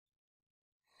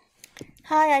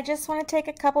Hi, I just want to take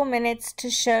a couple minutes to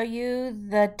show you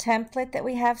the template that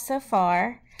we have so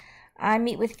far. I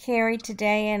meet with Carrie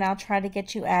today and I'll try to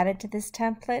get you added to this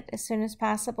template as soon as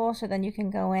possible so then you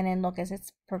can go in and look as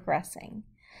it's progressing.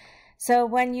 So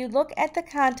when you look at the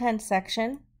content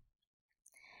section,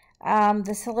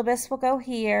 the syllabus will go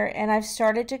here, and I've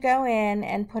started to go in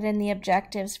and put in the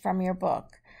objectives from your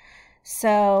book.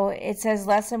 So it says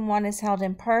lesson 1 is held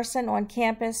in person on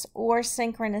campus or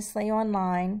synchronously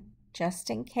online, just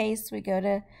in case we go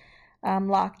to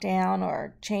lockdown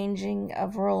or changing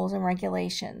of rules and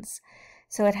regulations.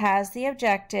 So it has the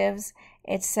objectives.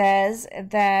 It says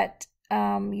that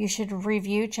you should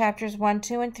review chapters 1,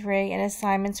 2, and 3, and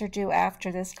assignments are due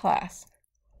after this class.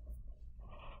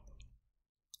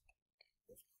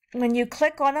 When you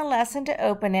click on a lesson to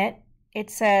open it, it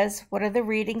says, what are the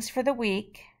readings for the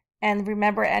week? And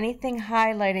remember, anything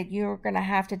highlighted, you're going to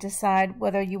have to decide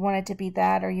whether you want it to be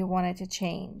that or you want it to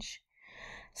change.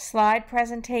 Slide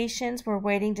presentations, we're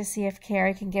waiting to see if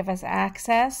Carrie can give us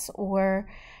access, or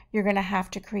you're going to have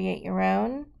to create your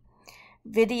own.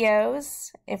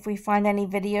 Videos, if we find any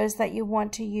videos that you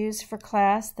want to use for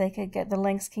class, the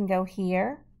links can go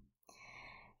here.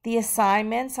 The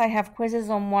assignments, I have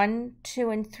quizzes on 1, 2,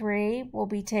 and 3 will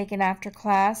be taken after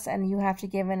class, and you have to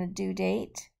give in a due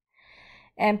date.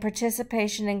 And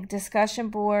participation in discussion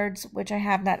boards, which I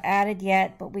have not added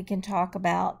yet, but we can talk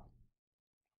about.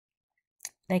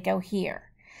 They go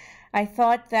here. I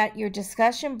thought that your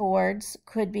discussion boards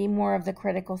could be more of the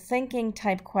critical thinking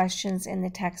type questions in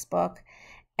the textbook,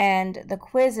 and the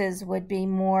quizzes would be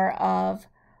more of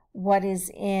what is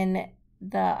in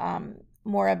the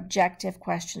more objective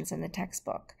questions in the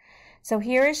textbook. So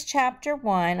here is chapter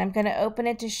 1. I'm going to open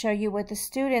it to show you what the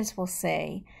students will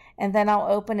see, and then I'll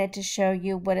open it to show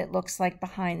you what it looks like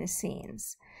behind the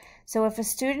scenes. So if a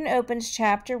student opens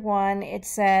chapter 1, it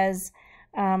says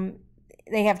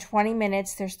they have 20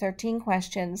 minutes, there's 13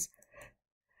 questions.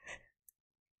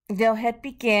 They'll hit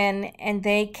begin and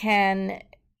they can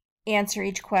answer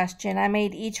each question. I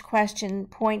made each question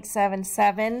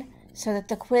 0.77 so that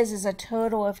the quiz is a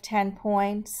total of 10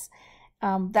 points.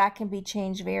 That can be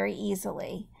changed very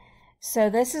easily. So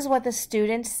this is what the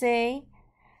students see.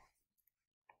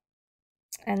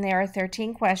 And there are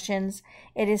 13 questions.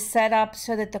 It is set up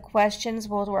so that the questions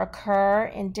will occur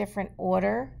in different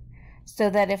order, so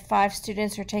that if 5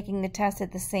 students are taking the test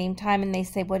at the same time and they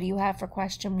say, what do you have for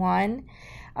question 1,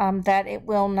 that they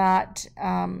will not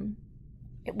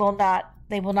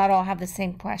all have the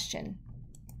same question.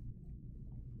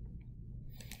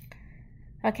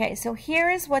 Okay, so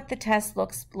here is what the test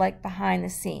looks like behind the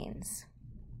scenes.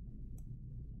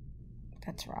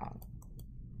 That's wrong.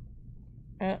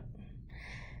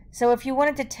 So if you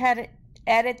wanted to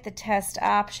edit the test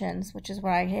options, which is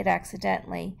what I hit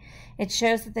accidentally, it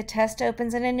shows that the test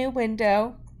opens in a new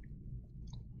window,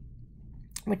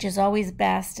 which is always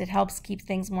best. It helps keep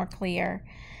things more clear.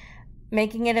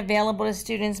 Making it available to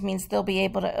students means they'll be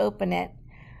able to open it.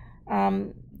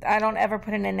 I don't ever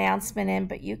put an announcement in,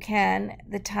 but you can.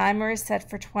 The timer is set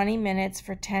for 20 minutes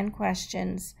for 10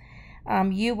 questions.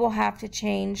 You will have to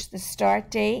change the start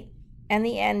date and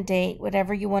the end date,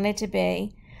 whatever you want it to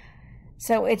be.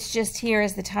 So it's just here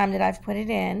is the time that I've put it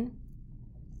in.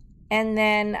 And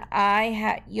then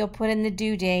you'll put in the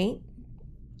due date,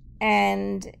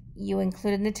 and you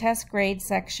include in the test grade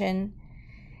section.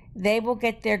 They will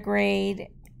get their grade.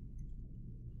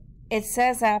 It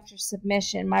says after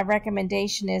submission. My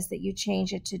recommendation is that you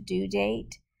change it to due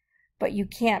date, but you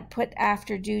can't put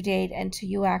after due date until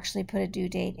you actually put a due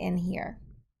date in here.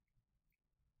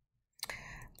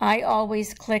 I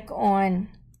always click on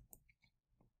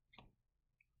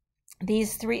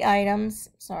these 3 items.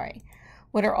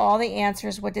 What are all the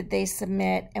answers? What did they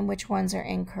submit? And which ones are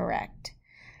incorrect?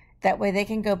 That way they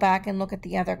can go back and look at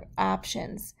the other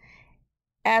options.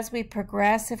 As we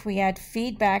progress, if we add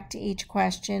feedback to each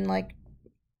question,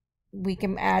 we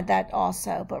can add that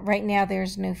also. But right now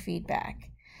there's no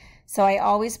feedback. So I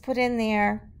always put in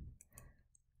there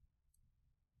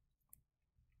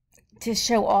to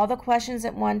show all the questions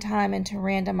at one time and to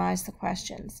randomize the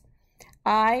questions.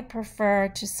 I prefer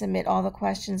to submit all the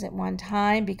questions at one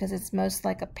time because it's most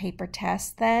like a paper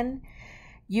test then.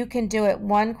 You can do it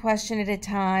 1 question at a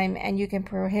time and you can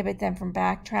prohibit them from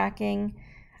backtracking.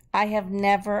 I have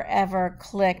never ever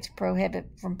clicked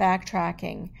prohibit from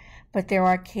backtracking, but there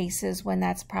are cases when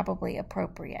that's probably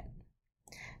appropriate.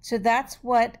 So that's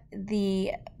what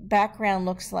the background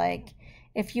looks like.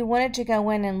 If you wanted to go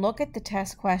in and look at the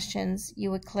test questions, you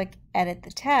would click edit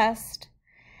the test.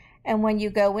 And when you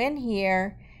go in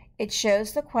here, it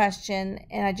shows the question,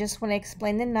 and I just want to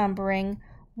explain the numbering.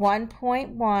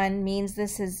 1.1 means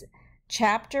this is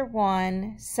Chapter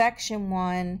 1, Section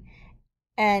 1,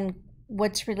 and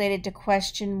what's related to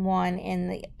Question 1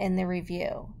 in the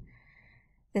review.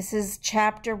 This is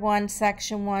Chapter 1,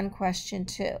 Section 1, Question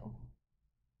 2.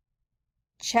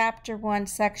 Chapter 1,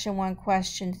 Section 1,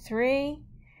 Question 3.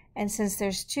 And since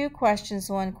there's 2 questions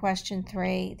on Question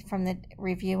 3 from the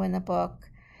review in the book,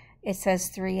 it says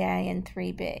 3A and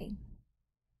 3B.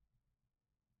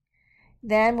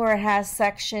 Then where it has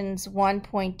sections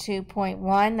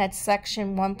 1.2.1, that's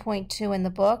section 1.2 in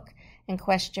the book and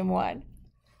question 1.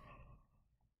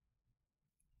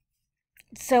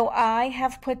 So I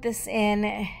have put this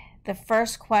in. The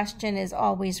first question is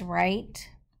always right.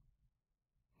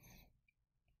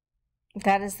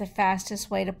 That is the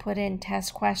fastest way to put in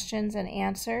test questions and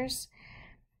answers.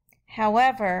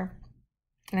 However,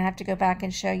 and I have to go back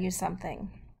and show you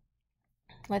something.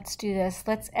 Let's do this.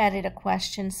 Let's edit a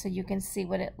question so you can see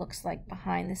what it looks like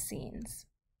behind the scenes.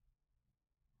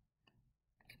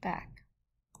 Go back.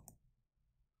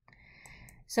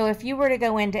 So if you were to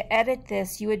go in to edit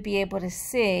this, you would be able to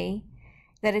see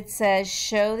that it says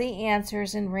show the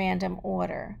answers in random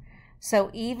order. So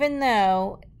even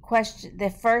though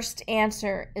the first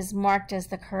answer is marked as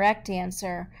the correct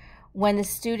answer, when the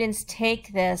students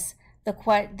take this,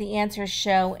 the answers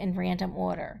show in random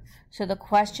order. So the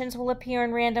questions will appear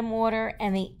in random order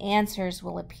and the answers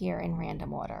will appear in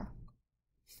random order.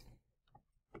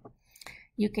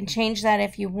 You can change that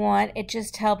if you want. It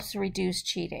just helps reduce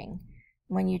cheating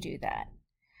when you do that.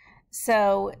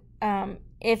 So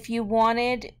if you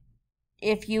wanted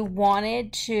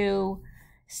to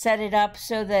set it up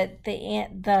so that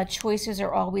the choices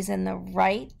are always in the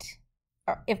right,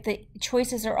 or if the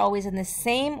choices are always in the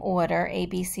same order, A,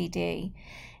 B, C, D,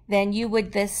 then you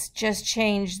would just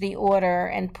change the order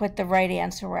and put the right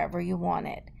answer wherever you want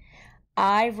it.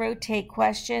 I rotate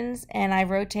questions and I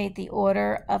rotate the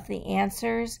order of the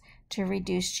answers to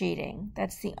reduce cheating.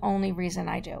 That's the only reason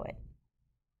I do it.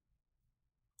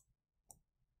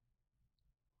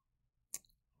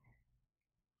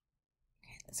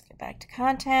 Okay, let's get back to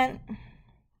content.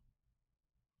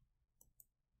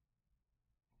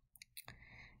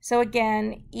 So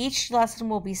again, each lesson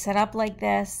will be set up like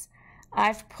this.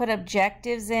 I've put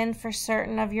objectives in for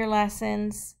certain of your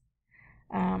lessons.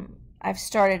 I've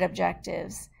started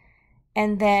objectives.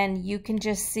 And then you can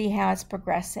just see how it's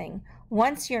progressing.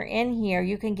 Once you're in here,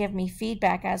 you can give me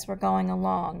feedback as we're going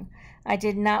along. I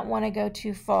did not want to go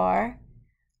too far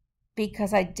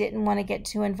because I didn't want to get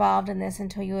too involved in this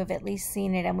until you have at least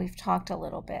seen it and we've talked a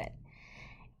little bit.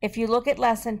 If you look at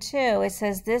lesson 2, it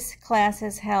says this class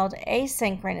is held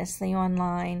asynchronously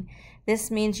online.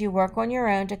 This means you work on your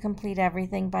own to complete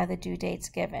everything by the due dates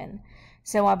given.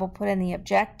 So I will put in the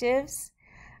objectives.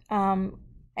 And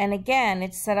again,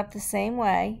 it's set up the same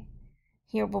way.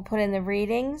 Here we'll put in the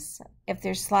readings. If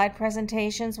there's slide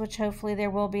presentations, which hopefully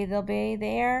there will be, they'll be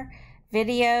there.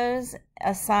 Videos,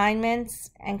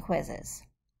 assignments, and quizzes.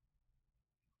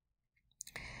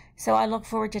 So I look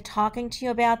forward to talking to you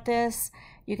about this.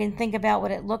 You can think about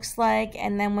what it looks like,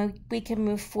 and then we can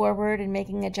move forward in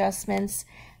making adjustments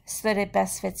so that it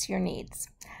best fits your needs.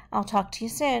 I'll talk to you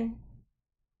soon.